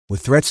With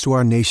threats to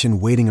our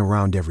nation waiting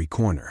around every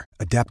corner,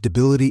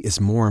 adaptability is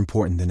more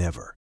important than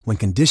ever. When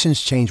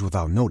conditions change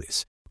without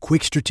notice,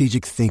 quick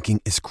strategic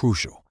thinking is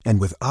crucial.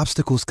 And with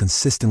obstacles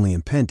consistently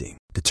impending,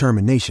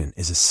 determination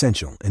is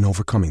essential in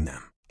overcoming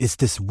them. It's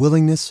this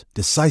willingness,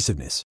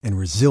 decisiveness, and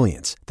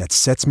resilience that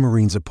sets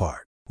Marines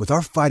apart. With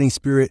our fighting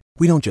spirit,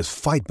 we don't just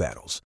fight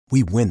battles,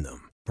 we win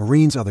them.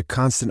 Marines are the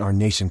constant our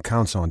nation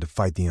counts on to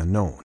fight the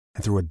unknown.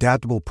 And through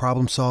adaptable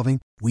problem solving,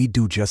 we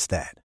do just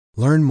that.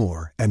 Learn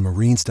more at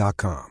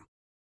marines.com.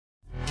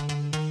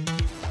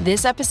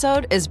 This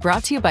episode is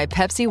brought to you by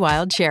Pepsi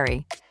Wild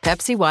Cherry.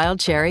 Pepsi Wild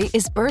Cherry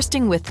is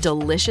bursting with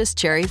delicious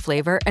cherry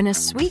flavor and a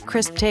sweet,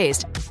 crisp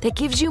taste that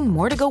gives you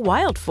more to go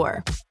wild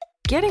for.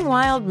 Getting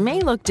wild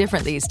may look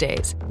different these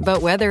days,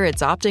 but whether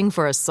it's opting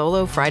for a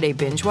solo Friday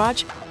binge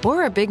watch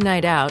or a big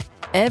night out,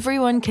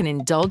 everyone can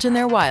indulge in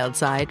their wild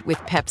side with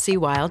Pepsi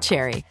Wild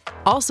Cherry.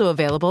 Also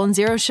available in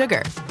Zero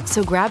Sugar.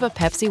 So grab a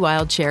Pepsi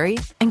Wild Cherry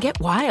and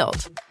get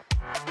wild.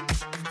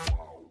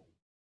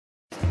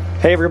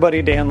 Hey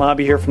everybody, Dan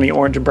Lobby here from the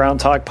Orange and Brown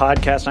Talk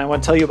podcast, and I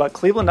want to tell you about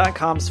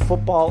Cleveland.com's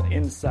Football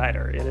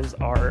Insider. It is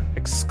our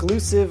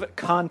exclusive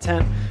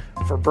content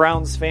for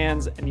Browns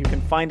fans, and you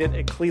can find it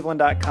at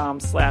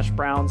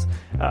Cleveland.com/Browns.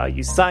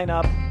 You sign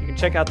up, you can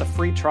check out the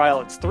free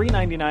trial. It's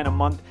 $3.99 a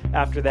month.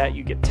 After that,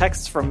 you get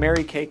texts from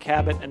Mary Kay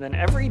Cabot, and then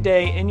every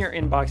day in your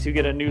inbox, you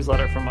get a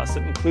newsletter from us.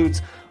 It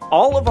includes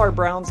all of our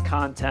Browns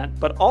content,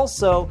 but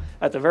also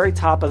at the very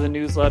top of the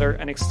newsletter,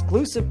 an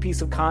exclusive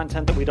piece of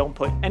content that we don't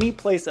put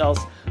anyplace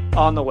else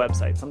on the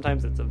website.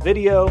 Sometimes it's a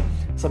video,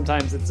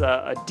 sometimes it's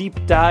a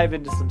deep dive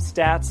into some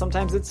stats,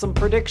 sometimes it's some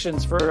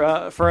predictions for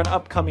an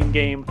upcoming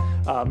game.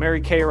 Mary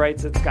Kay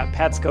writes it, Scott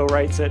Patsko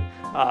writes it,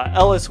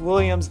 Ellis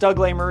Williams, Doug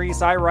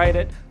Lesmerises, I write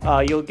it.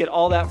 You'll get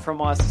all that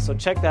from us, so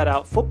check that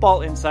out.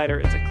 Football Insider,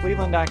 it's at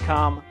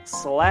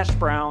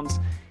Cleveland.com/Browns.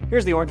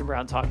 Here's the Orange and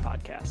Brown Talk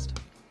podcast.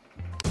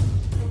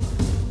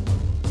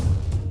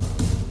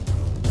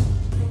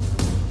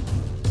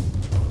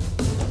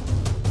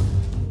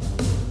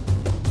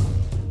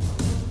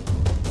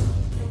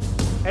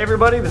 Hey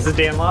everybody, this is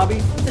Dan Lobby.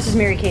 This is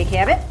Mary Kay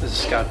Cabot. This is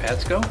Scott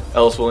Patsko.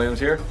 Ellis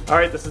Williams here. All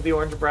right, this is the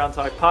Orange and Brown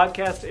Talk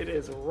podcast. It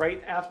is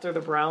right after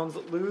the Browns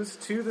lose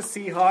to the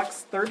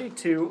Seahawks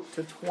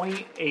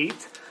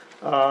 32-28.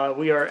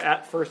 We are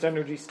at First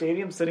Energy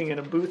Stadium, sitting in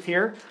a booth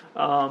here.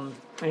 We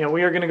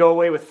are going to go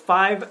away with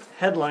 5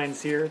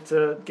 headlines here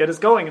to get us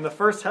going. In the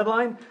first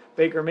headline,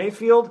 Baker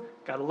Mayfield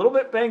got a little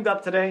bit banged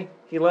up today.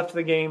 He left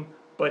the game,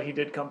 but he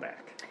did come back.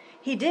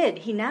 He did.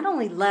 He not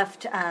only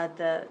left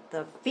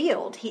the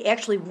field, he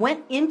actually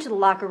went into the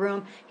locker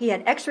room. He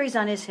had x-rays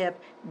on his hip.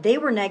 They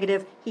were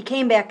negative. He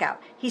came back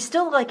out. He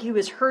still looked like he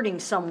was hurting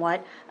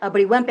somewhat, but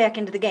he went back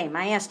into the game.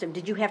 I asked him,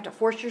 did you have to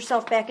force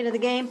yourself back into the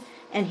game?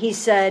 And he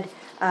said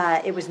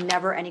it was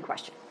never any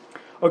question.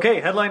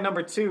 Okay, headline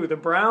number 2. The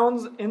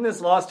Browns in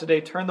this loss today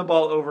turned the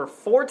ball over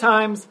 4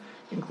 times,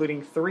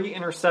 including 3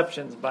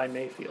 interceptions by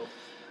Mayfield.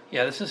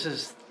 Yeah, this is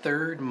his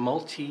third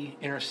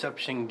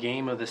multi-interception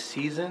game of the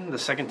season. The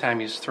second time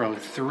he's thrown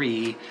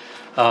 3.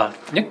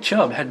 Nick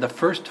Chubb had the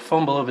first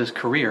fumble of his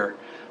career.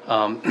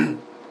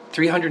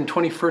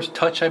 321st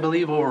touch, I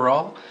believe,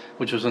 overall,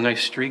 which was a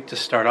nice streak to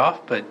start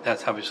off, but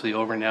that's obviously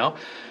over now.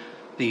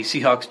 The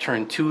Seahawks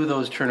turned 2 of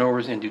those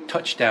turnovers into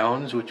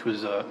touchdowns, which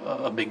was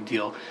a big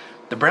deal.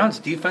 The Browns'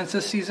 defense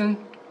this season,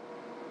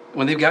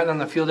 when they've gotten on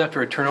the field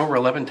after a turnover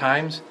 11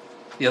 times,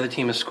 the other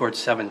team has scored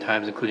 7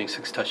 times, including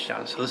 6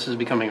 touchdowns. So this is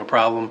becoming a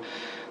problem.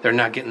 They're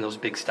not getting those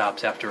big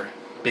stops after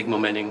big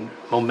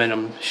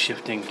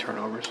momentum-shifting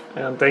turnovers.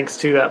 And thanks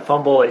to that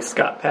fumble, a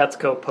Scott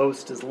Patsko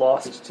post is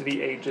lost to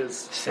the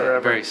ages forever.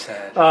 Very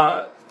sad.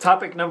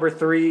 Topic number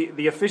 3,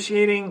 the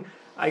officiating.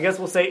 I guess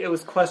we'll say it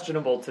was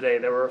questionable today.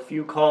 There were a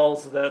few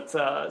calls that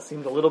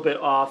seemed a little bit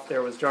off.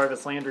 There was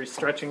Jarvis Landry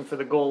stretching for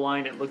the goal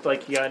line. It looked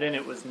like he got in.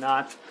 It was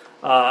not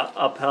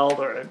upheld,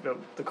 or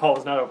the call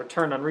was not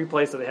overturned on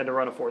replay, so they had to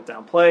run a 4th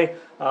down play.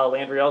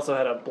 Landry also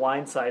had a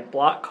blindside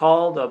block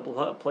called, a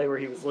play where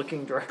he was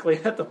looking directly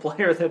at the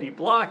player that he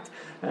blocked,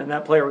 and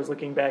that player was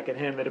looking back at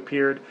him. It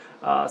appeared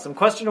some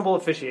questionable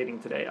officiating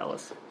today,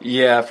 Ellis.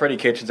 Yeah, Freddie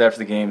Kitchens after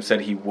the game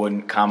said he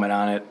wouldn't comment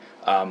on it,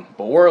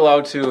 but we're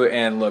allowed to,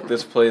 and look,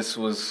 this place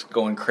was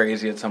going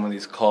crazy at some of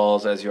these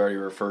calls, as you already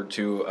referred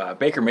to.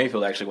 Baker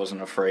Mayfield actually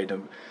wasn't afraid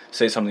to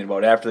say something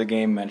about after the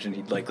game, mentioned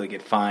he'd likely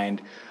get fined,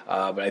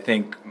 but I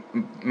think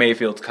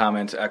Mayfield's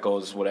comments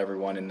echoes what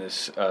everyone in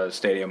this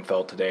stadium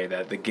felt today,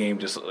 that the game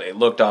just it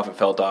looked off, it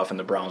felt off, and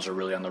the Browns are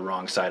really on the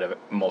wrong side of it,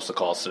 most of the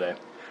calls today.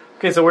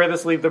 Okay, so where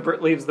this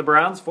leaves the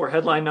Browns for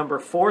headline number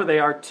 4, they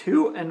are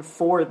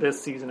 2-4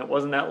 this season. It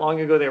wasn't that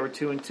long ago they were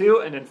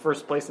 2-2 and in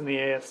first place in the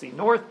AFC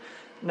North.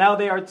 Now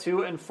they are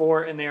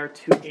 2-4, and they are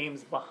 2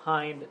 games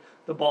behind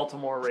the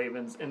Baltimore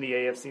Ravens in the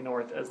AFC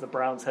North as the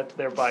Browns head to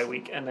their bye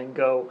week and then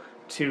go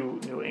to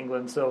New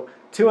England. So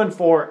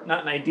 2-4,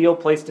 not an ideal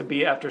place to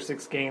be after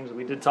 6 games.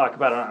 We did talk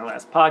about it on our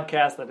last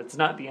podcast that it's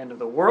not the end of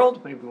the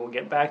world. Maybe we'll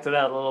get back to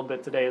that a little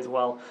bit today as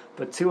well.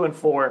 But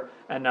 2-4,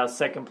 and now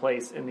second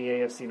place in the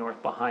AFC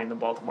North behind the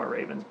Baltimore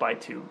Ravens by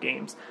 2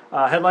 games.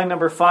 Headline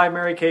number 5,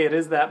 Mary Kay, it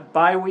is that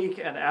bye week,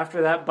 and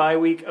after that bye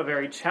week, a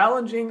very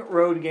challenging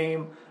road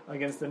game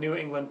against the New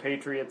England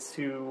Patriots,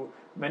 who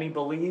many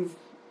believe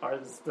are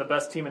the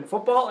best team in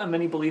football, and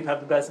many believe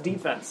have the best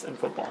defense in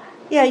football.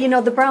 Yeah,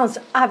 the Browns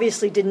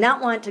obviously did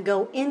not want to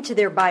go into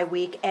their bye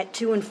week at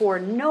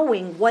 2-4,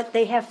 knowing what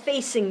they have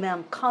facing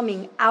them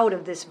coming out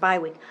of this bye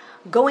week.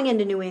 Going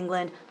into New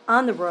England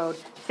on the road,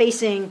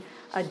 facing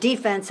a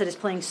defense that is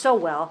playing so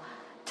well,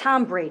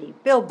 Tom Brady,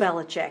 Bill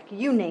Belichick,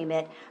 you name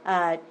it,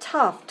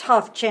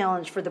 tough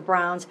challenge for the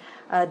Browns.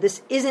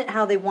 This isn't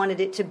how they wanted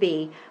it to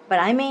be, but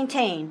I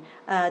maintain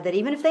that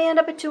even if they end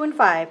up at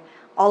 2-5,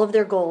 all of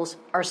their goals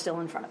are still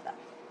in front of them.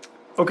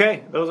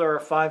 Okay, those are our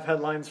 5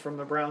 headlines from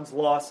the Browns'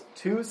 loss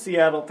to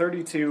Seattle,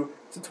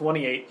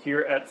 32-28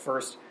 here at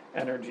First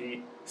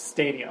Energy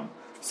Stadium.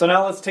 So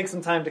now let's take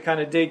some time to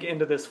kind of dig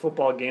into this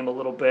football game a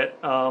little bit.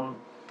 I'm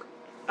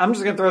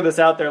just going to throw this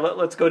out there.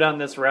 Let's go down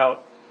this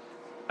route.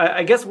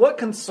 I guess what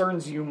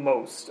concerns you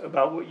most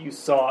about what you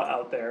saw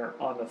out there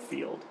on the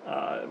field?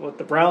 With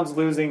the Browns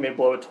losing, they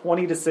blow a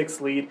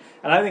 20-6 lead,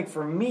 and I think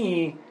for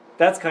me,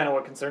 that's kind of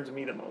what concerns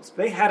me the most.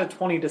 They had a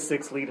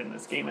 20-6 lead in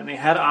this game, and they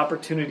had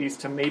opportunities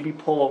to maybe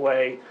pull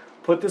away,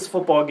 put this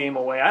football game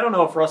away. I don't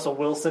know if Russell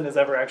Wilson is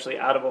ever actually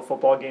out of a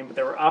football game, but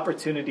there were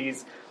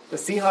opportunities. The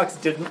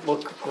Seahawks didn't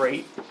look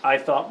great, I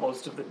thought,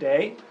 most of the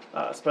day,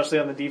 especially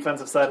on the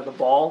defensive side of the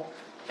ball.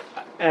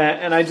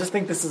 And I just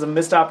think this is a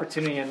missed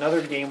opportunity,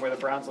 another game where the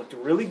Browns looked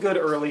really good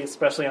early,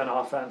 especially on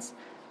offense,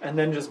 and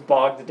then just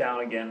bogged down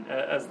again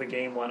as the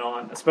game went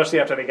on, especially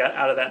after they got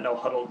out of that no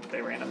huddle that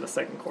they ran in the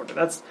second quarter.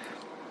 That's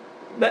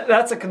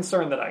a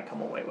concern that I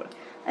come away with.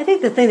 I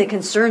think the thing that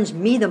concerns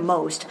me the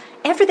most,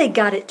 after they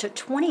got it to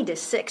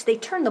 20-6, they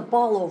turned the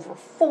ball over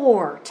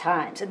 4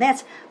 times. And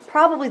that's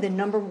probably the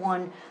number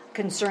one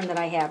concern that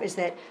I have, is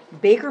that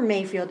Baker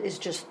Mayfield is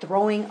just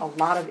throwing a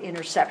lot of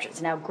interceptions.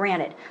 Now,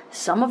 granted,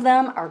 some of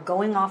them are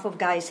going off of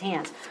guys'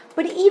 hands,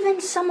 but even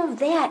some of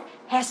that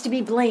has to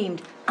be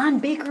blamed on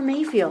Baker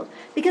Mayfield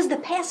because the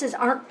passes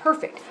aren't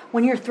perfect.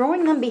 When you're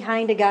throwing them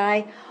behind a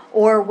guy,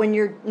 or when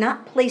you're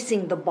not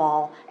placing the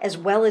ball as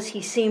well as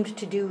he seemed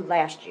to do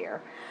last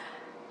year,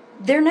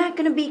 they're not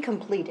going to be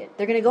completed.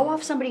 They're going to go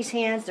off somebody's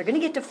hands. They're going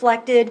to get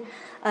deflected.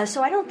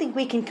 So I don't think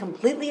we can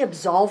completely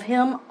absolve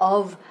him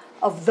of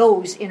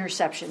those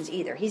interceptions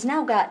either. He's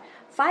now got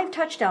 5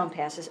 touchdown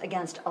passes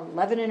against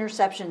 11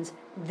 interceptions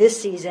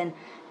this season.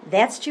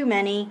 That's too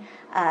many,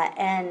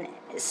 and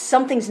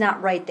something's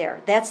not right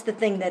there. That's the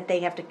thing that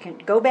they have to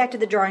go back to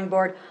the drawing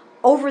board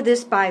over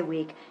this bye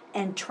week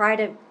and try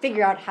to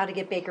figure out how to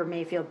get Baker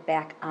Mayfield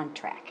back on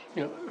track.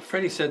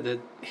 Freddie said that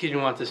he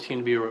didn't want this team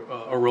to be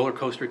a roller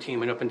coaster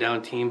team, an up and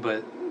down team,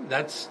 but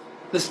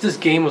this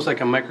game was like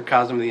a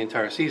microcosm of the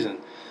entire season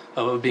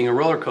of being a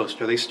roller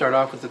coaster. They start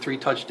off with the 3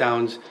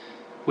 touchdowns,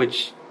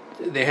 which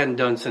they hadn't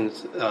done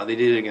since they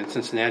did it against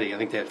Cincinnati. I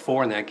think they had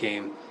 4 in that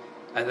game.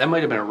 That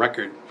might have been a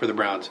record for the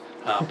Browns,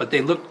 but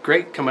they looked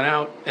great coming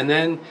out. And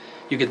then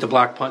you get the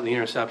block punt and the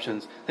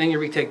interceptions. Then you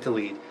retake the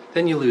lead.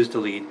 Then you lose the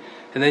lead.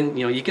 And then,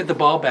 you get the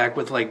ball back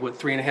with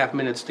 3.5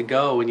 minutes to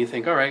go, and you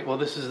think, all right, well,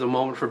 this is the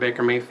moment for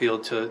Baker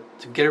Mayfield to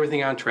get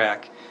everything on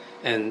track,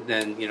 and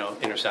then,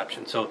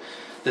 interception. So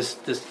this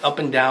up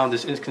and down,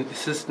 this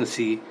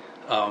inconsistency,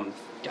 I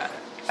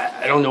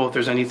don't know if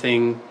there's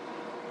anything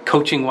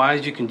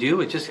coaching-wise you can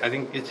do. I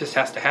think it just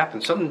has to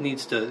happen. Something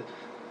needs to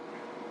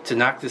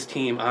knock this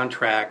team on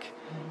track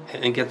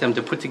and get them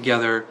to put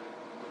together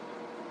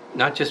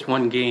not just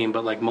one game,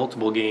 but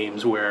multiple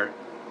games where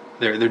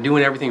they're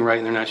doing everything right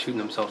and they're not shooting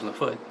themselves in the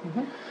foot.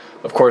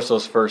 Mm-hmm. Of course,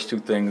 those first 2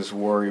 things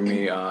worry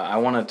me. I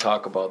want to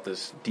talk about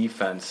this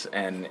defense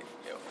and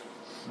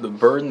the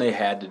burden they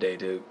had today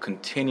to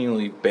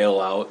continually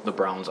bail out the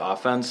Browns'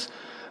 offense.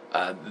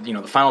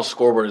 The final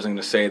scoreboard isn't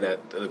going to say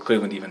that the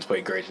Cleveland defense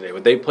played great today,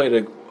 but they played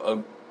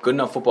a good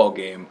enough football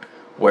game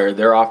where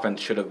their offense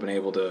should have been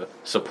able to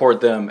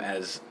support them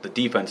as the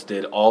defense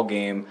did all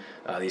game.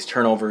 These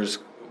turnovers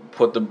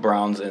put the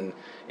Browns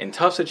in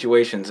tough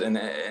situations,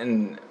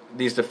 and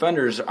these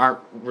defenders aren't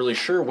really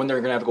sure when they're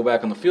going to have to go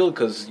back on the field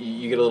because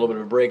you get a little bit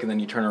of a break and then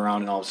you turn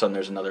around and all of a sudden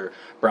there's another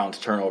Browns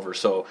turnover.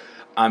 So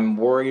I'm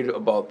worried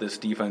about this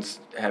defense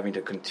having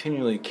to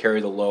continually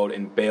carry the load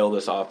and bail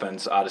this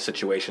offense out of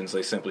situations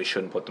they simply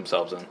shouldn't put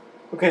themselves in.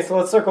 Okay, so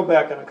let's circle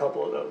back on a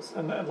couple of those,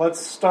 and let's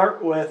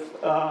start with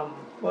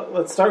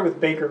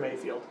Baker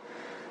Mayfield.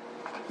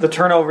 The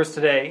turnovers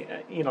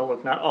today,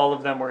 look, not all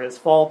of them were his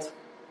fault.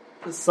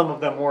 Some of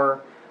them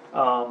were.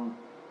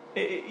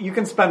 You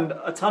can spend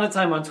a ton of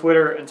time on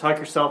Twitter and talk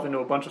yourself into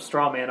a bunch of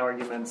straw man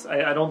arguments.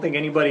 I don't think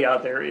anybody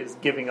out there is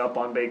giving up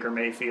on Baker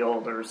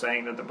Mayfield or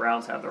saying that the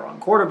Browns have the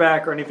wrong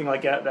quarterback or anything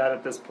like that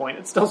at this point.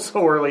 It's still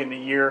so early in the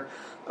year.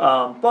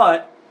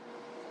 But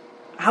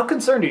how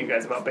concerned are you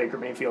guys about Baker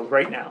Mayfield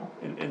right now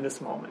in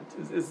this moment?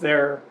 Is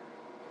there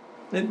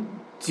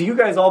Do you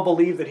guys all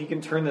believe that he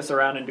can turn this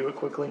around and do it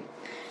quickly?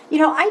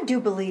 I do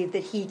believe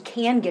that he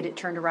can get it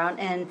turned around.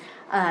 And,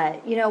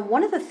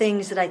 one of the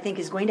things that I think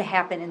is going to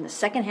happen in the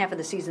second half of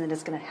the season that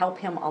is going to help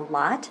him a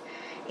lot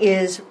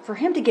is for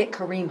him to get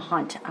Kareem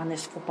Hunt on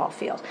this football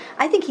field.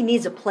 I think he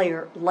needs a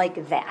player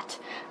like that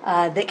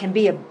that can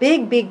be a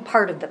big, big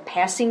part of the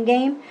passing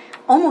game,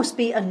 almost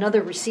be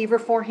another receiver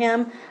for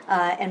him,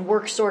 and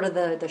work sort of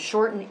the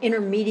short and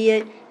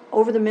intermediate,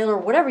 over the middle, or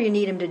whatever you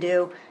need him to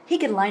do. He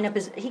can line up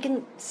he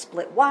can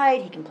split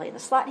wide, he can play in the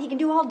slot, he can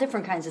do all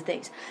different kinds of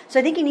things. So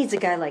I think he needs a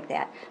guy like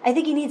that. I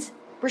think he needs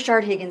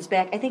Rashard Higgins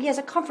back. I think he has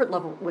a comfort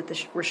level with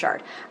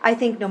Rashard. I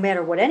think no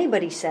matter what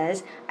anybody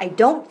says, I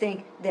don't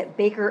think that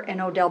Baker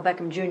and Odell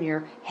Beckham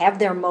Jr. have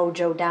their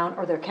mojo down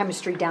or their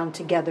chemistry down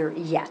together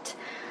yet.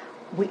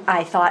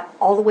 I thought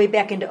all the way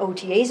back into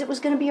OTAs it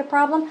was going to be a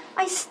problem.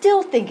 I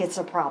still think it's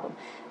a problem.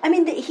 I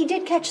mean, he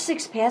did catch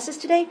 6 passes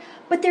today,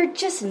 but they're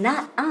just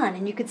not on.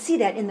 And you could see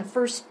that in the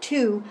first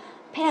 2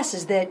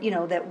 passes that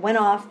went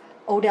off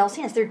Odell's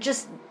hands. They're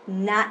just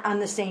not on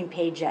the same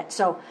page yet.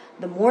 So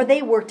the more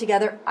they work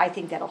together, I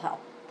think that'll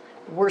help.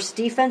 Worse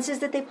defenses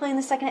that they play in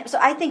the second half. So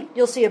I think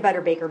you'll see a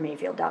better Baker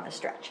Mayfield down the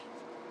stretch.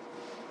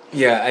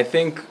 Yeah, I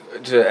think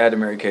to add to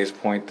Mary Kay's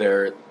point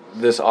there,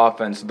 this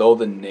offense, though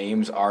the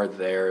names are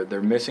there,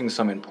 they're missing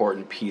some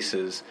important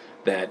pieces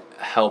that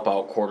help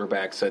out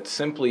quarterbacks that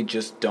simply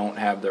just don't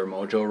have their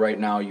mojo right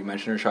now. You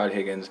mentioned Rashard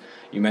Higgins.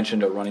 You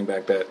mentioned a running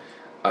back that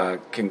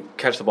can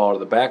catch the ball out of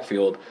the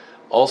backfield.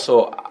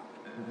 Also,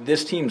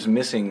 this team's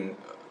missing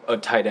a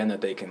tight end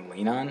that they can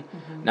lean on.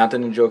 Mm-hmm. Not that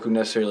Njoku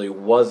necessarily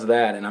was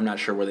that, and I'm not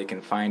sure where they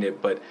can find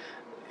it, but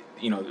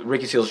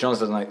Ricky Seals-Jones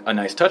does a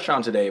nice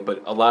touchdown today,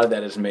 but a lot of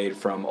that is made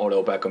from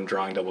Odell Beckham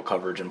drawing double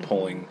coverage and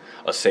pulling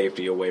a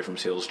safety away from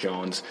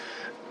Seals-Jones.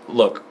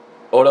 Look,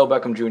 Odell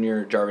Beckham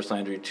Jr., Jarvis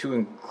Landry, 2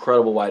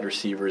 incredible wide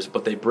receivers,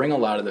 but they bring a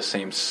lot of the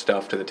same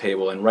stuff to the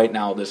table. And right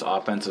now this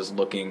offense is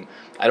looking,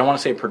 I don't want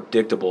to say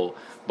predictable,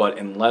 but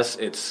unless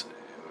it's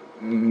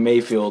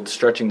Mayfield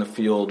stretching the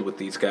field with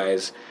these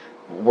guys,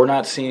 we're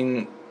not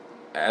seeing,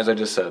 as I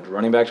just said,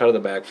 running backs out of the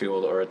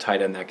backfield or a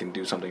tight end that can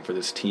do something for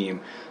this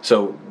team.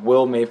 So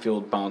will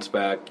Mayfield bounce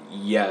back?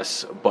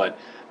 Yes, but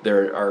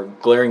there are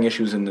glaring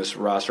issues in this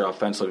roster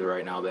offensively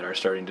right now that are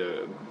starting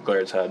to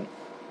glare its head.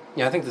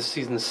 Yeah, I think the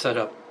season's set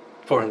up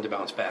for him to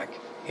bounce back.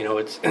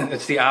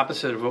 It's the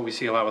opposite of what we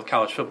see a lot with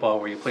college football,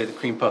 where you play the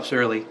cream puffs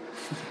early,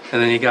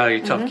 and then you got your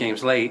tough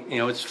games late.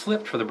 It's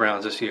flipped for the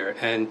Browns this year,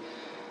 and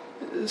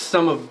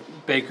some of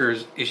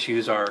Baker's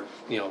issues are,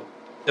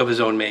 of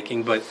his own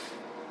making. But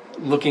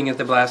looking at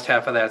the last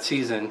half of this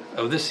season,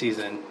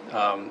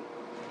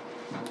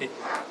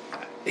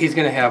 he's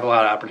going to have a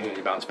lot of opportunity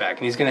to bounce back,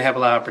 and he's going to have a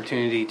lot of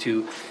opportunity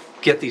to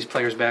get these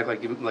players back,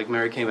 like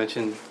Mary Kay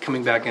mentioned,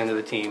 coming back into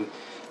the team,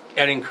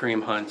 adding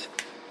Kareem Hunt,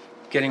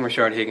 getting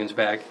Rashard Higgins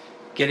back,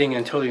 getting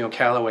Antonio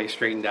Callaway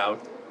straightened out.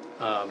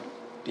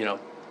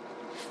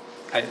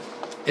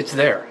 It's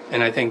there.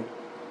 And I think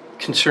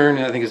concern,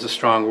 is a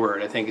strong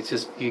word. I think it's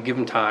just you give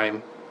him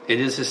time.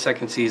 It is his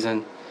second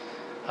season.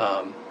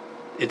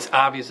 It's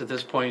obvious at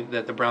this point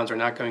that the Browns are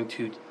not going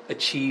to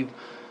achieve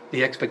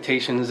the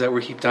expectations that were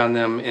heaped on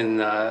them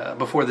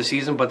before the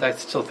season, but I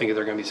still think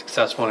they're going to be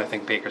successful, and I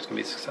think Baker's going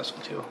to be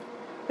successful too.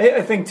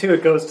 I think, too,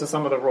 it goes to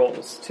some of the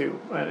roles, too.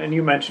 And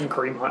you mentioned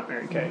Kareem Hunt,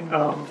 Mary Kay.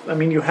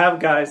 You have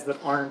guys that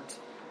aren't,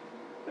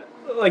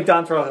 like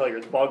Dontrell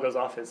Hilliard, the ball goes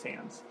off his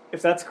hands.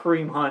 If that's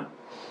Kareem Hunt,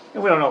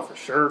 and we don't know for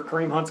sure,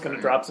 Kareem Hunt's going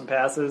to drop some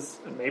passes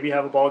and maybe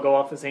have a ball go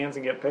off his hands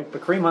and get picked, but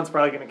Kareem Hunt's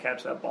probably going to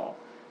catch that ball.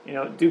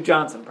 Duke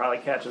Johnson probably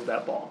catches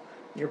that ball.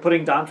 You're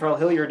putting Dontrell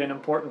Hilliard in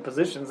important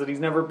positions that he's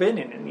never been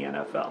in the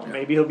NFL. Yeah.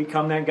 Maybe he'll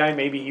become that guy,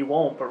 maybe he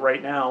won't, but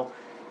right now,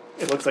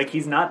 it looks like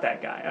he's not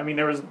that guy.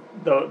 There was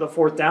the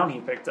 4th down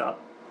he picked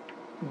up.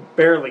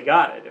 Barely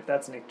got it. If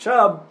that's Nick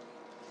Chubb,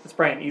 it's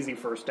probably an easy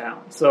first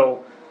down.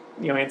 So,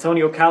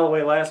 Antonio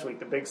Callaway last week,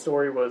 the big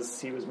story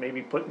was he was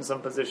maybe put in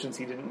some positions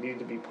he didn't need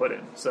to be put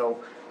in. So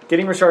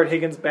getting Rashard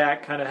Higgins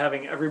back, kind of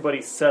having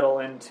everybody settle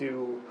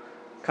into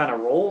kind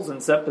of roles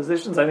and set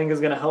positions, I think is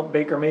going to help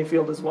Baker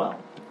Mayfield as well.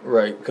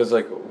 Right, because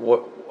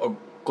what a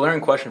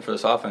glaring question for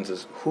this offense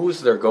is,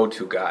 who's their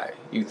go-to guy?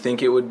 You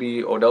think it would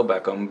be Odell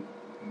Beckham.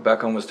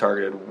 Beckham was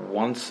targeted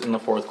once in the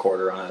 4th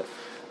quarter on a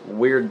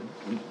weird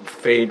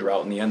fade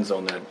route in the end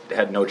zone that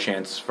had no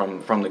chance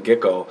from the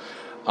get-go.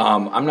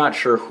 I'm not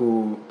sure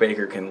who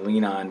Baker can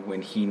lean on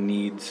when he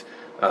needs,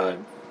 the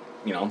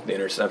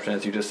interception,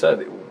 as you just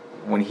said.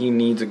 When he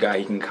needs a guy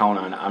he can count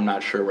on, I'm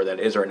not sure where that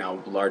is right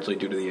now, largely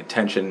due to the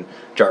attention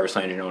Jarvis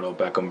Landry and Odell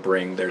Beckham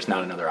bring. There's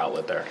not another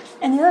outlet there.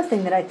 And the other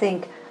thing that I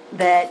think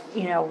that,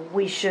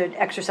 we should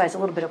exercise a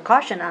little bit of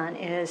caution on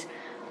is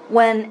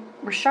when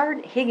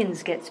Rashard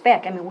Higgins gets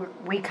back.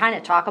 We kind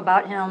of talk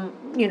about him,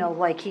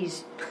 like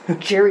he's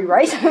Jerry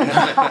Rice.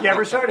 Yeah,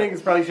 Rashard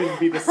Higgins probably shouldn't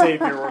be the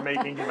savior we're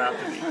making him out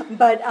to be.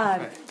 But,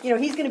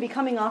 he's going to be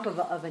coming off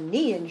of a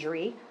knee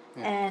injury.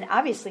 And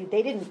obviously,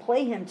 they didn't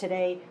play him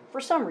today for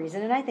some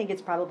reason, and I think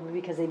it's probably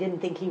because they didn't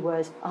think he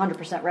was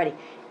 100% ready.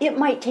 It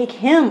might take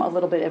him a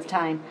little bit of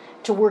time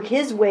to work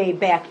his way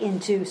back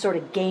into sort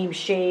of game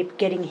shape,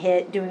 getting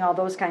hit, doing all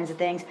those kinds of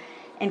things.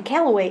 And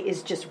Callaway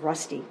is just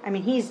rusty. I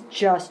mean, he's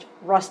just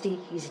rusty.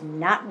 He's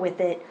not with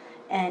it,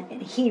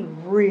 and he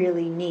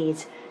really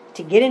needs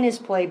to get in his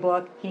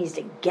playbook. He needs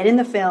to get in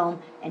the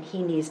film, and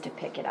he needs to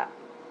pick it up.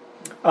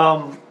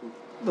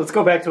 Let's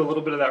go back to a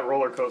little bit of that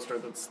roller coaster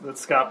that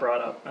Scott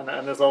brought up,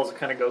 and this also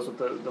kind of goes with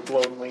the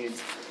blown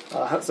leads.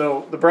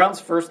 So the Browns'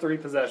 first 3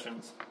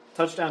 possessions,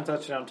 touchdown,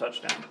 touchdown,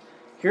 touchdown.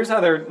 Here's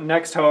how their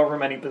next however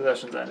many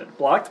possessions ended.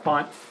 Blocked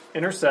punt,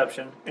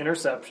 interception,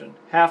 interception,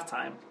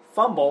 halftime,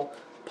 fumble,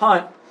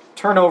 punt,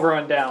 turnover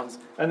on downs,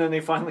 and then they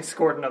finally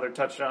scored another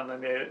touchdown,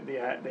 and then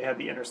they had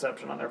the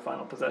interception on their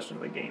final possession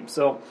of the game.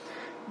 So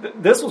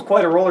this was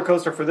quite a roller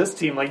coaster for this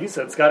team. Like you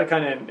said, Scott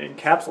kind of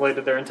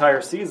encapsulated their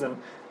entire season.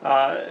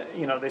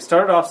 They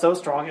started off so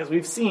strong, as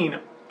we've seen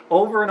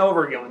over and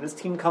over again. When this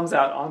team comes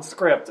out on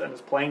script and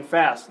is playing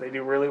fast, they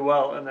do really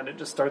well, and then it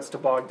just starts to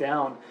bog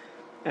down.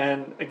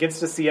 And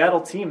against a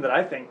Seattle team that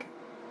I think,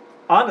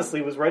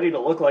 honestly, was ready to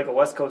look like a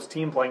West Coast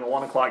team playing a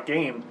 1 o'clock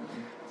game,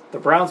 the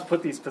Browns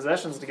put these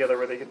possessions together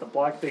where they get the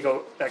block, they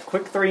go that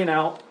quick 3 and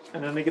out,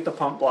 and then they get the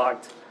punt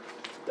blocked.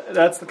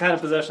 That's the kind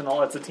of possession that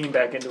lets a team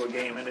back into a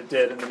game, and it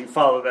did. And then you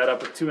follow that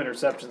up with 2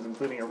 interceptions,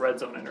 including a red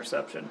zone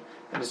interception.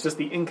 And it's just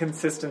the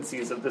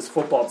inconsistencies of this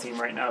football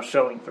team right now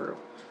showing through.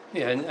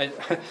 Yeah, and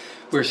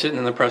we were sitting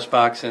in the press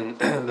box, and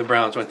the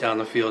Browns went down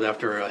the field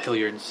after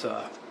Hilliard's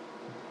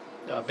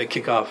big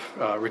kickoff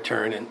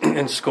return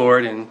and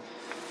scored. And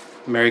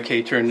Mary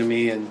Kay turned to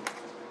me and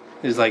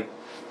is like,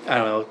 I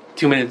don't know,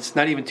 2 minutes,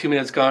 not even 2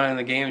 minutes gone in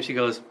the game, and she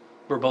goes,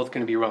 "We're both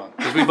going to be wrong,"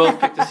 because we both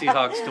picked the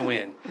Seahawks to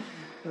win.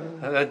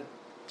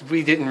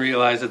 We didn't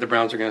realize that the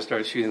Browns were going to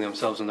start shooting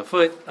themselves in the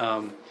foot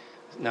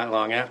not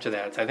long after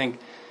that. I think,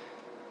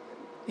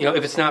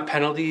 if it's not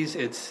penalties,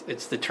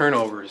 it's the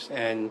turnovers.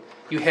 And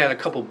you had a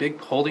couple big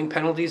holding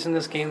penalties in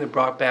this game that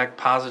brought back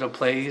positive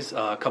plays,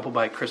 a couple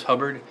by Chris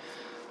Hubbard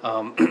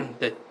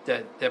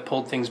that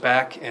pulled things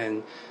back.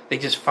 And they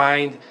just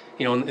find,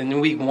 in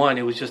week 1,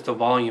 it was just the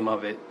volume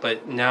of it.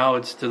 But now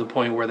it's to the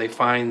point where they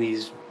find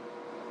these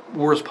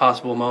worst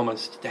possible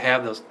moments to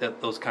have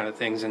those kind of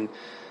things. And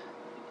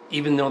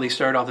even though they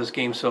started off this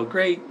game so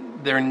great,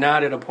 they're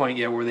not at a point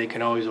yet where they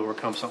can always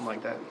overcome something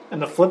like that.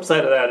 And the flip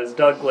side of that is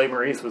Doug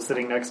Glamoris was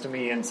sitting next to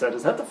me and said,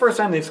 "Is that the first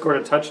time they've scored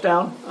a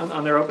touchdown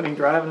on their opening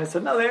drive?" And I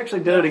said, "No, they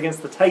actually did it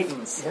against the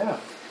Titans." Yeah.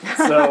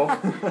 So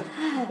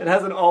it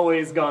hasn't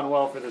always gone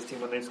well for this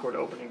team when they've scored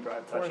opening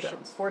drive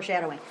touchdowns.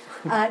 Foreshadowing.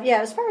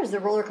 As far as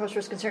the roller coaster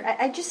is concerned,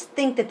 I just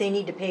think that they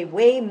need to pay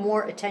way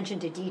more attention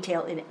to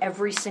detail in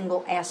every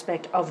single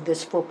aspect of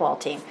this football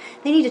team.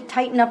 They need to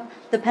tighten up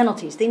the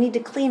penalties. They need to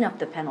clean up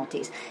the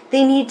penalties.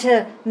 They need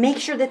to make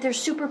sure that they're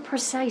super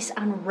precise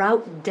on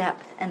route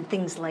depth and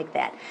things like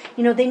that.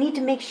 They need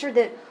to make sure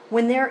that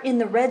when they're in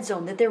the red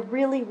zone, that they're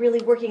really, really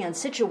working on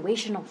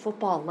situational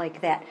football like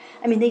that.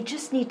 I mean, they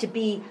just need to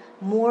be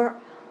more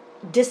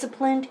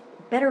disciplined,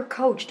 better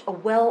coached,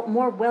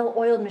 more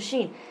well-oiled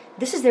machine.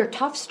 This is their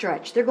tough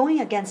stretch. They're going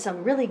against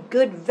some really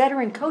good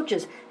veteran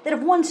coaches that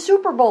have won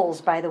Super Bowls,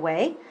 by the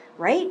way,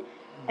 right?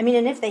 I mean,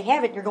 and if they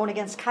haven't, you're going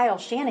against Kyle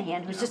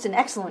Shanahan, who's just an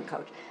excellent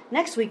coach.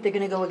 Next week, they're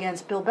going to go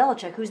against Bill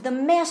Belichick, who's the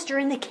master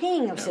and the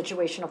king of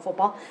situational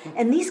football.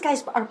 And these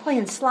guys are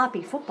playing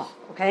sloppy football,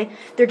 okay?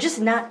 They're just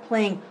not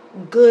playing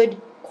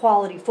good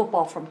quality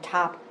football from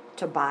top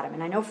to bottom.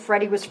 And I know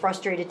Freddie was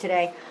frustrated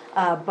today,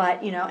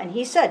 but, and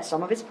he said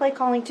some of it's play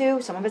calling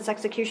too, some of it's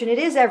execution. It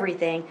is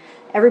everything.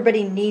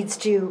 Everybody needs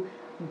to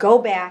go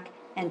back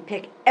and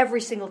pick every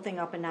single thing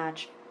up a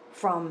notch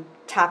from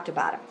top to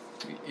bottom.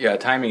 Yeah,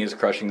 timing is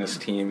crushing this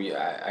team.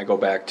 I go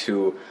back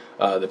to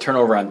the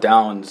turnover on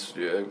downs.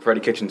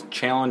 Freddie Kitchens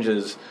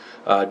challenges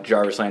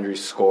Jarvis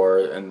Landry's score,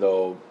 and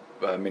though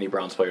many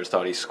Browns players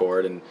thought he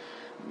scored, and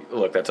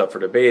look, that's up for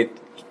debate.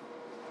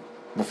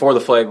 Before the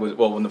flag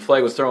when the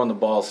flag was thrown, the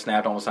ball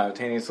snapped almost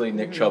simultaneously.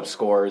 Nick Chubb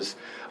scores.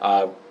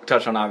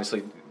 Touchdown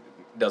obviously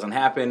doesn't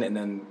happen, and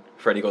then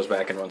Freddie goes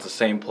back and runs the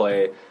same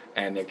play,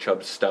 and Nick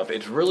Chubb stuff.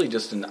 It's really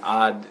just an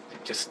odd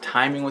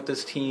timing with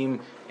this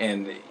team,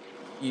 and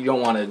you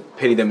don't want to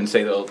pity them and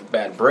say they're a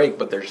bad break,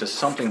 but there's just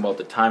something about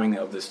the timing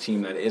of this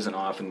team that isn't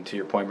off. And to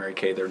your point, Mary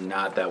Kay, they're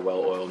not that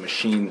well-oiled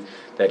machine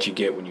that you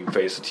get when you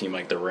face a team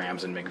like the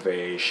Rams and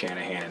McVay,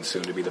 Shanahan, and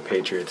soon to be the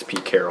Patriots,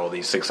 Pete Carroll,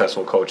 these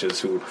successful coaches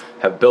who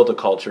have built a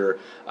culture.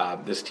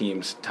 This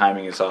team's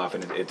timing is off,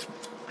 and it's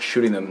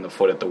shooting them in the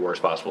foot at the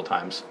worst possible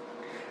times.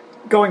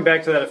 Going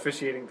back to that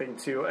officiating thing,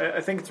 too,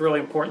 I think it's really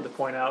important to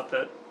point out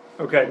that,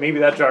 okay, maybe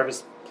that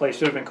Jarvis play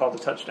should have been called a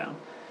touchdown.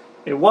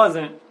 It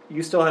wasn't.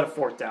 You still had a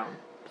fourth down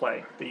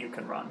play that you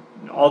can run.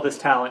 All this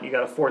talent, you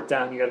got a fourth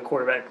down, you got a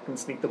quarterback who can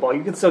sneak the ball.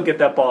 You can still get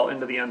that ball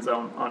into the end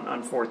zone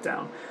on fourth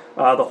down.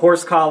 The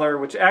horse collar,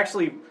 which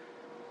actually,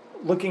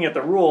 looking at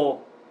the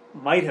rule,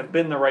 might have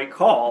been the right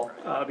call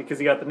because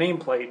he got the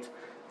nameplate.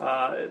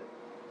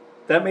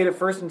 That made it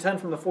 1st and 10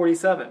 from the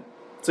 47.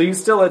 So you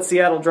still let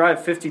Seattle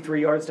drive 53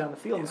 yards down the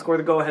field and score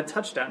the go-ahead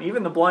touchdown.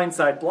 Even the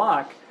blindside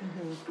block,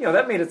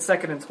 that made it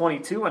 2nd and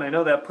 22, and I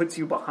know that puts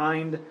you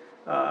behind.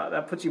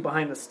 That puts you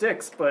behind the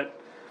sticks, but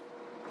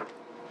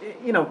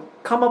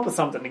come up with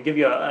something to give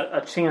you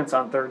a chance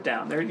on 3rd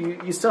down. There,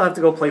 you still have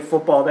to go play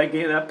football.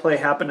 That play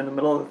happened in the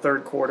middle of the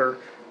 3rd quarter.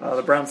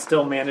 The Browns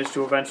still managed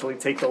to eventually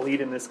take the lead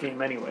in this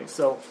game anyway.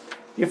 So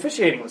the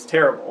officiating was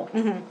terrible,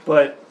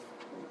 but.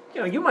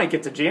 You might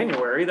get to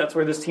January. That's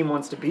where this team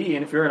wants to be.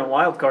 And if you're in a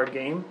wild card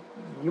game,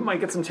 you might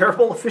get some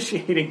terrible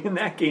officiating in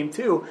that game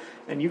too.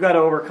 And you got to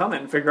overcome it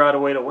and figure out a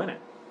way to win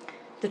it.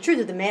 The truth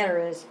of the matter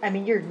is,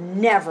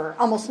 you're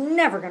almost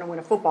never going to win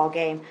a football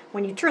game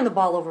when you turn the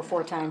ball over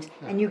 4 times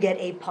and you get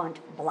a punt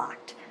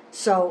blocked.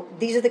 So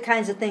these are the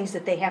kinds of things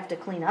that they have to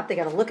clean up. They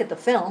got to look at the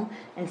film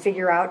and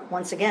figure out,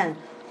 once again,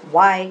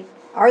 why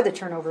are the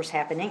turnovers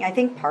happening. I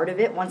think part of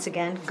it, once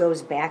again,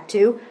 goes back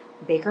to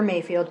Baker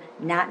Mayfield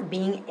not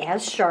being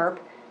as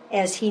sharp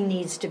as he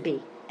needs to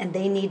be. And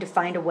they need to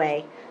find a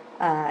way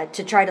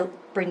to try to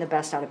bring the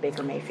best out of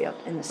Baker Mayfield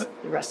in the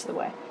rest of the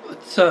way.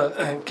 Let's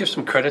give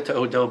some credit to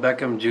Odell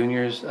Beckham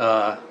Jr.'s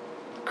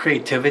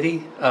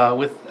creativity.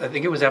 I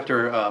think it was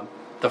after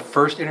the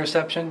first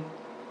interception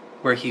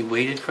where he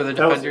waited for the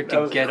defender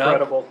to get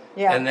incredible. Up.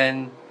 Yeah. And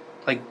then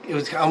it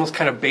was almost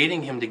kind of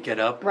baiting him to get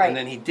up. Right. And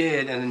then he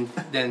did, and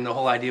then the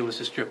whole idea was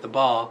to strip the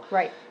ball.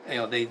 Right.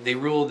 They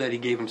ruled that he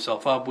gave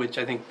himself up, which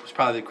I think was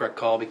probably the correct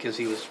call because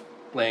he was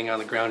laying on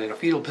the ground in a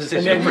fetal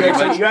position. And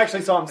then you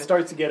actually saw him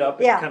start to get up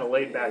and kind of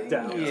laid back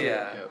down.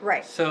 Yeah.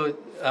 Right. So,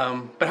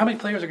 but how many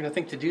players are going to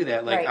think to do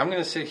that? Right. I'm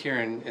going to sit here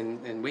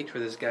and wait for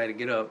this guy to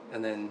get up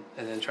and then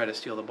try to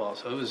steal the ball.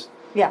 So it was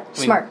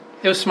smart.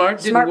 It was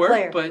smart. Smart didn't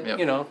work, player.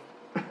 But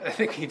I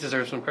think he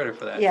deserves some credit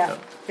for that. Yeah. So.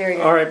 Very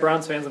good. All right,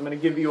 Browns fans, I'm going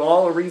to give you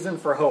all a reason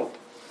for hope.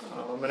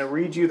 I'm going to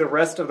read you the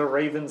rest of the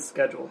Ravens'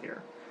 schedule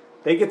here.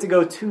 They get to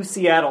go to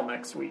Seattle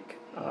next week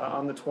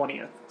on the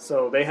 20th.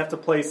 So they have to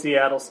play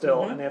Seattle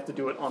still, and they have to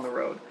do it on the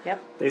road.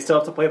 Yep. They still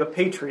have to play the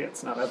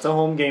Patriots. Now, that's a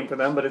home game for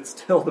them, but it's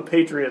still the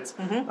Patriots.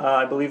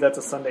 I believe that's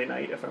a Sunday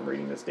night, if I'm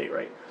reading this date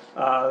right.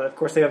 Of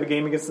course, they have a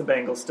game against the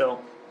Bengals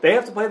still. They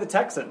have to play the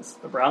Texans.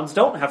 The Browns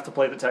don't have to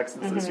play the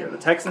Texans this year. The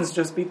Texans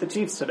just beat the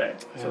Chiefs today.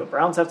 So the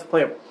Ravens have to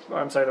play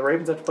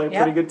a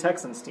pretty good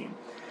Texans team.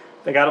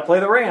 They got to play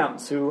the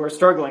Rams, who are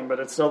struggling, but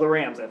it's still the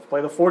Rams. They have to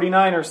play the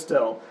 49ers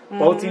still.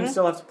 Both teams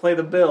still have to play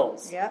the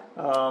Bills. Yep.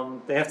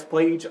 They have to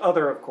play each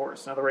other, of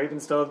course. Now, the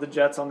Ravens still have the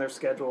Jets on their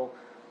schedule.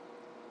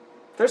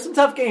 There's some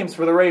tough games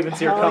for the Ravens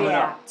here coming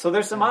up. So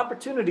there's some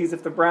opportunities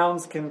if the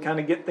Browns can kind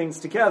of get things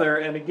together.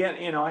 And again,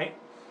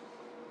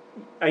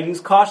 I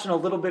use caution a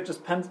little bit,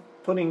 just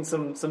putting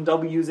some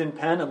W's in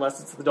pen,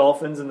 unless it's the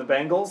Dolphins and the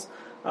Bengals.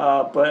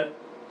 But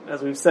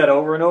as we've said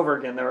over and over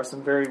again, there are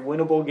some very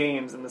winnable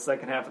games in the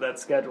second half of that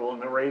schedule, and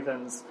the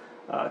Ravens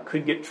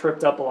could get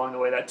tripped up along the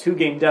way. That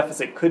 2-game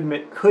deficit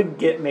could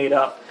get made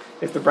up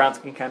if the Browns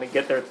can kind of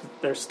get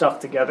their stuff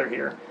together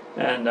here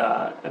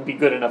and be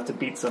good enough to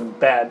beat some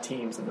bad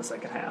teams in the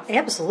second half.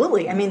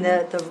 Absolutely.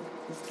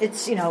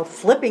 It's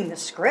flipping the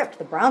script.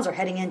 The Browns are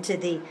heading into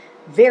the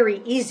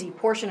very easy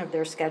portion of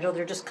their schedule.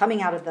 They're just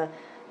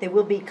they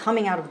will be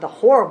coming out of the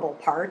horrible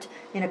part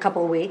in a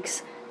couple of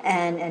weeks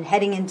and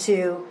heading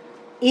into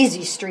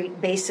easy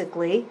street,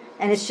 basically,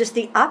 and it's just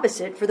the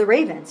opposite for the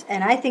Ravens.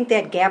 And I think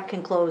that gap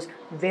can close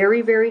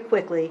very, very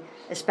quickly,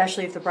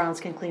 especially if the Browns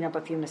can clean up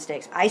a few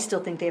mistakes. I still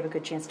think they have a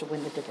good chance to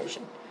win the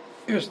division.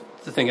 Here's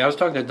the thing. I was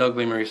talking to Doug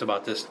Lesmerises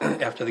about this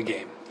after the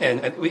game.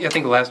 And I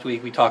think last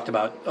week we talked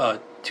about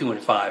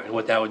 2-5 and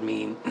what that would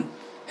mean.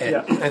 And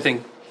I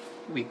think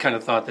we kind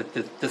of thought that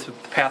this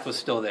path was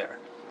still there,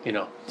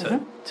 to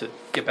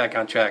get back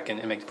on track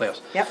and make the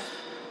playoffs. Yep.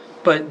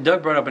 But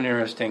Doug brought up an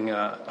interesting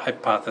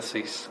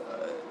hypothesis.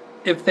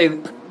 If they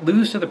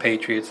lose to the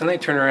Patriots, then they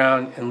turn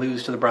around and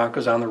lose to the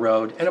Broncos on the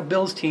road, and a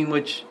Bills team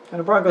which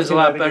is a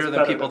lot better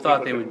than people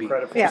thought they would be.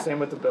 Same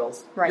with the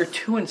Bills. Right. You're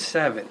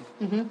 2-7.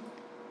 Mm-hmm.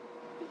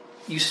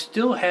 You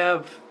still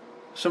have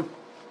some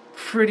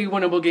pretty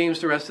winnable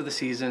games the rest of the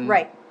season.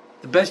 Right.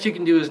 The best you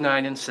can do is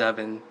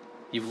 9-7.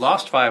 You've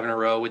lost 5 in a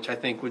row, which I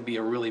think would be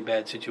a really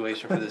bad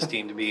situation for this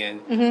team to be in.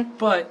 Mm-hmm.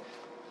 But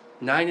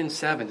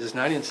 9-7, does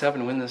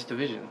 9-7 win this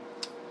division?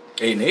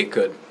 8-8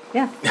 could.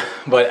 Yeah.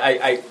 But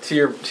I to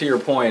your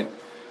point,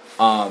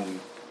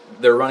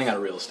 they're running out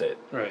of real estate.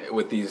 Right.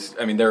 With these,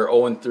 they're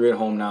 0-3 at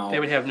home now. They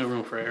would have no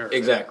room for error.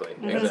 Exactly.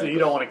 Mm-hmm. Exactly. So you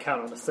don't want to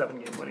count on a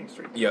 7-game winning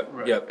streak. Yep.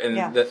 Right. Yep.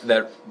 And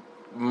that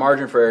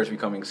margin for error is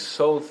becoming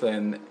so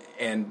thin.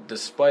 And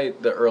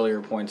despite the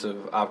earlier points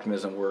of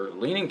optimism we're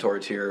leaning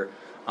towards here,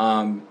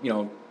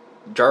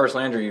 Jarvis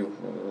Landry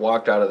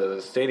walked out of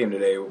the stadium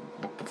today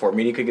before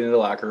media could get into the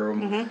locker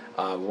room.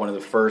 Mm-hmm. One of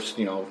the first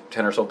 10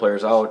 or so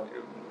players out.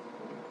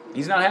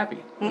 He's not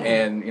happy. Mm-hmm.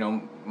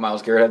 And,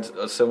 Myles Garrett had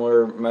a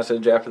similar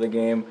message after the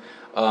game.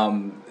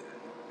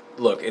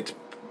 Look, it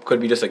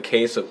could be just a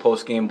case of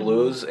post-game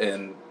blues,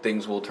 and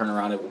things will turn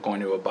around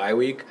going to a bye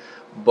week.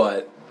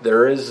 But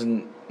there is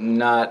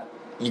not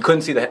 – you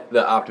couldn't see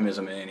the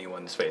optimism in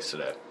anyone's face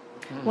today.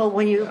 Well,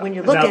 when you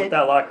look at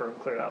that locker room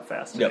cleared out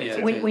fast. Yep. Yeah.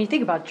 when you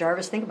think about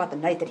Jarvis, think about the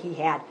night that he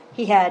had.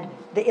 He had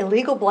the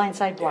illegal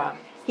blindside block.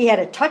 He had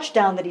a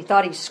touchdown that he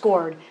thought he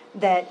scored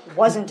that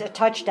wasn't a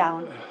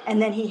touchdown,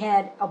 and then he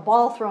had a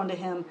ball thrown to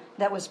him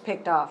that was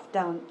picked off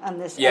down on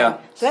this end.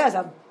 So that was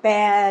a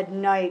bad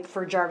night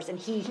for Jarvis, and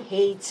he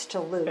hates to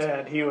lose.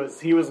 And he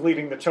was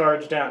leading the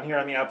charge down here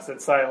on the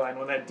opposite sideline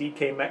when that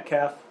DK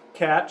Metcalf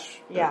catch.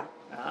 Yeah.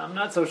 I'm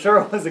not so sure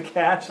it was a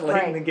catch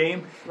late in the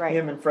game. Right.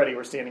 Him and Freddie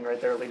were standing right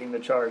there leading the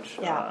charge,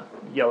 Yeah.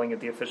 yelling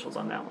at the officials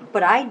on that one.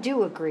 But I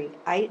do agree.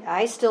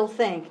 I still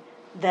think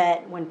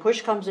that when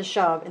push comes to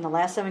shove in the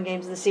last 7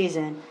 games of the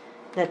season,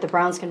 that the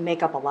Browns can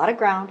make up a lot of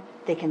ground.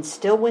 They can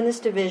still win this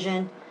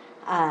division.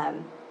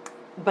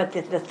 But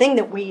the thing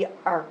that we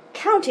are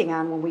counting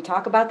on when we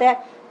talk about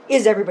that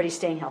is everybody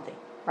staying healthy,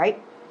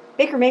 right?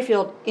 Baker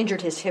Mayfield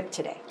injured his hip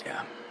today.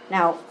 Yeah.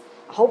 Now,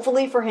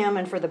 hopefully for him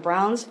and for the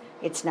Browns,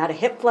 it's not a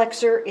hip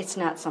flexor. It's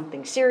not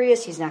something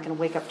serious. He's not going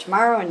to wake up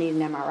tomorrow and need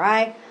an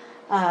MRI.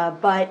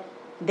 But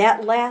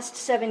that last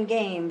 7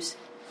 games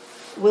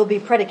will be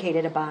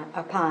predicated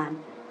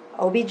upon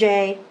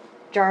OBJ,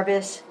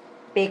 Jarvis,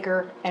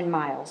 Baker, and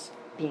Miles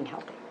being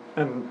healthy.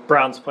 And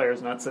Browns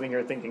players not sitting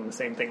here thinking the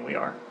same thing we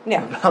are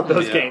Yeah. about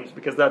those games,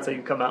 because that's how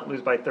you come out and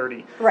lose by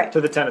 30 Right. to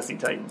the Tennessee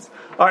Titans.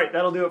 All right,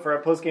 that'll do it for our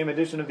post-game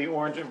edition of the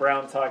Orange and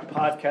Brown Talk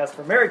podcast.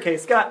 For Mary Kay,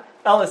 Scott,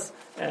 Ellis,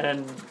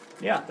 and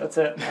yeah, that's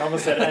it. I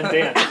almost said and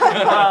Dan.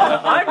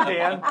 I'm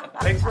Dan.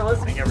 Thanks for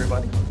listening,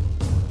 everybody.